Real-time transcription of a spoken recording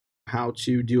how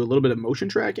to do a little bit of motion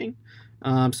tracking.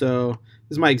 So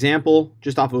this is my example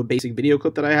just off of a basic video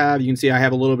clip that I have. You can see I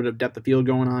have a little bit of depth of field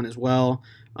going on as well.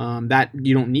 That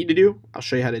you don't need to do. I'll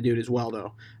show you how to do it as well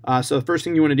though. So the first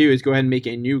thing you want to do is go ahead and make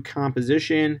a new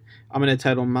composition. I'm going to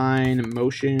title mine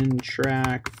Motion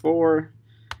Track 4.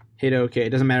 Hit OK. It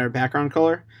doesn't matter background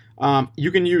color.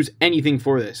 You can use anything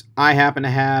for this. I happen to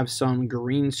have some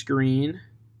green screen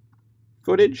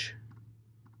footage,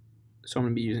 so I'm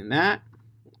going to be using that.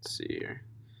 Let's see here.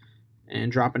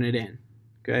 And dropping it in.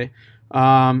 Okay.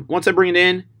 Once I bring it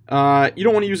in, you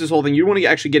don't want to use this whole thing. You want to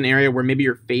actually get an area where maybe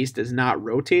your face does not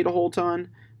rotate a whole ton.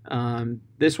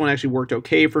 This one actually worked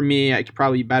okay for me. I could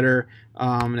probably be better.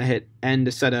 I'm going to hit N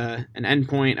to set an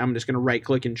endpoint. I'm just going to right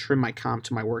click and trim my comp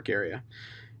to my work area.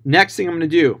 Next thing I'm going to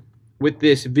do, with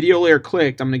this video layer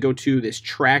clicked, I'm going to go to this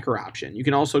tracker option. You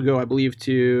can also go, I believe,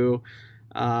 to,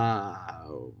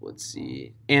 let's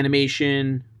see,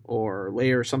 animation or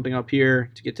layer or something up here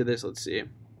to get to this. Let's see.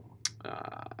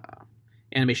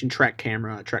 Animation, track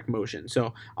camera, track motion.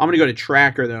 So I'm going to go to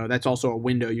tracker though. That's also a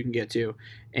window you can get to.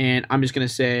 And I'm just going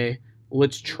to say,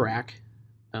 let's track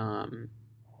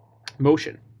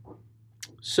motion.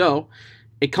 So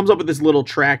it comes up with this little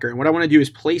tracker. And what I want to do is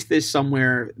place this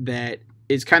somewhere that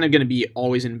is kind of going to be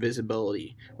always in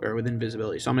visibility or within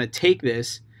visibility. So I'm going to take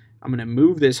this, I'm going to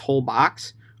move this whole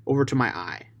box over to my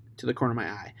eye, to the corner of my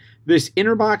eye. This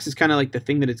inner box is kind of like the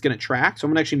thing that it's going to track. So I'm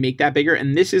going to actually make that bigger.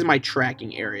 And this is my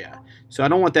tracking area. So I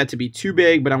don't want that to be too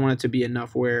big, but I want it to be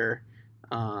enough where,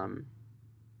 you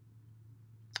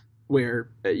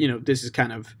know, this is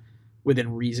kind of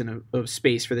within reason of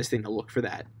space for this thing to look for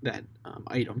that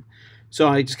item. So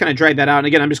I just kind of drag that out. And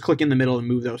again, I'm just clicking in the middle and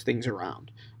move those things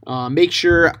around. Make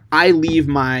sure I leave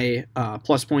my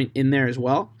plus point in there as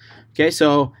well. Okay,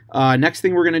 so next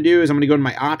thing we're going to do is I'm going to go to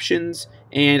my options,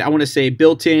 and I want to say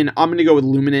built-in. I'm going to go with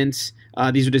luminance.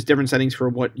 These are just different settings for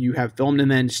what you have filmed. And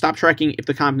then stop tracking if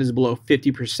the comp is below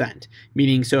 50%.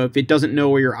 Meaning, so if it doesn't know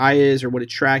where your eye is or what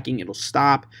it's tracking, it'll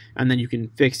stop, and then you can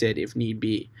fix it if need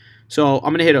be. So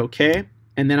I'm going to hit OK,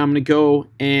 and then I'm going to go,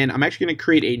 and I'm actually going to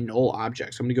create a null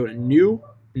object. So I'm going to go to New,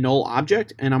 Null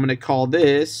Object, and I'm going to call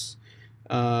this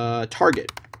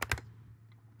Target.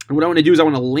 And what I want to do is I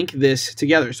want to link this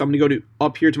together. So I'm going to go to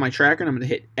up here to my tracker, and I'm going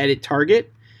to hit Edit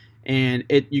Target, and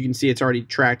you can see it's already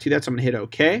tracked to that. So I'm going to hit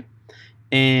OK.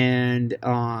 And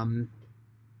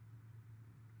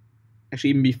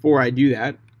actually, even before I do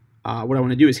that, what I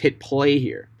want to do is hit play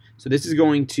here. So this is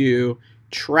going to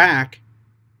track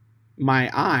my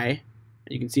eye.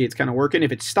 You can see it's kind of working.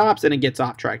 If it stops, then it gets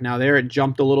off track. Now there it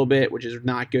jumped a little bit, which is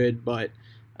not good, but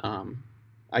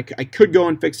I could go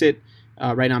and fix it.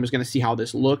 Right now I'm just going to see how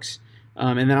this looks.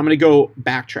 And then I'm going to go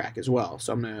backtrack as well.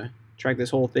 So I'm going to track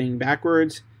this whole thing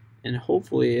backwards. And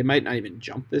hopefully it might not even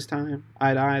jump this time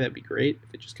eye to eye. That'd be great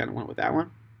if it just kind of went with that one.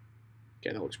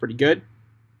 Okay, that looks pretty good.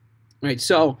 All right,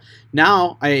 so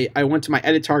now I went to my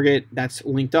edit target. That's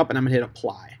linked up, and I'm going to hit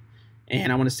apply.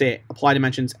 And I want to say apply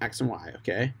dimensions X and Y,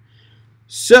 okay?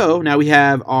 So now we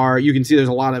have our, you can see there's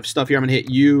a lot of stuff here. I'm going to hit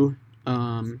U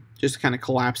just to kind of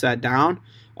collapse that down.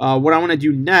 What I want to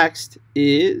do next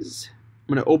is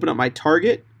I'm going to open up my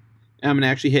target, and I'm going to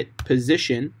actually hit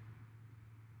position.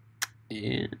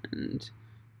 And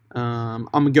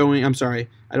I'm sorry,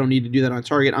 I don't need to do that on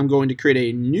target. I'm going to create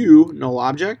a new null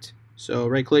object. So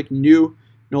right click, new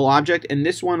null object, and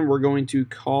this one we're going to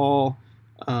call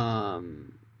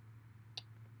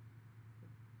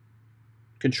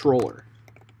controller.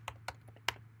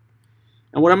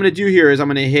 And what I'm going to do here is I'm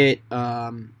going to hit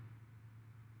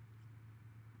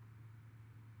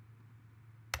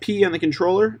P on the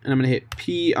controller, and I'm going to hit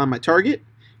P on my target,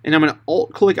 and I'm going to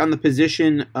alt click on the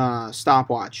position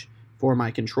stopwatch for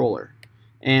my controller.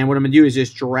 And what I'm going to do is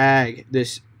just drag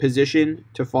this position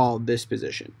to follow this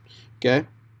position. Okay?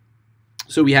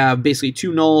 So we have basically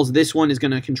two nulls. This one is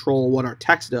going to control what our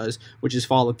text does, which is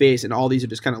follow the face, and all these are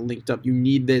just kind of linked up. You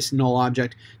need this null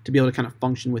object to be able to kind of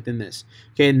function within this.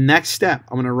 Okay, next step,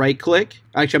 I'm going to right click.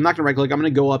 Actually, I'm not going to right click. I'm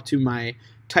going to go up to my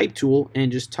type tool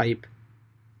and just type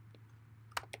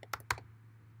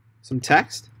some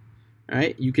text. All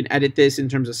right, you can edit this in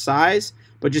terms of size,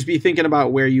 but just be thinking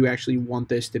about where you actually want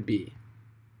this to be.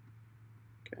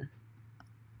 Okay.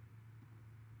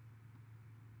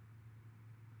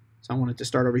 So I want it to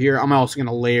start over here. I'm also going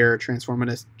to layer transform. I'm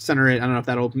going to center it. I don't know if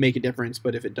that'll make a difference,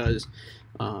 but if it does,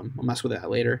 I'll mess with that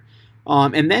later.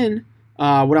 And then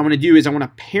what I want to do is I want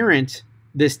to parent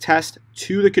this test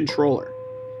to the controller.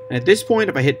 And at this point,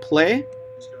 if I hit play,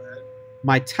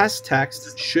 my test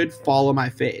text should follow my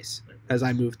face as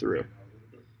I move through.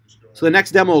 So the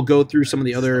next demo will go through some of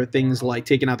the other things like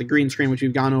taking out the green screen, which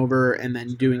we've gone over, and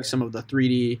then doing some of the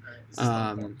 3D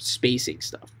spacing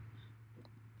stuff.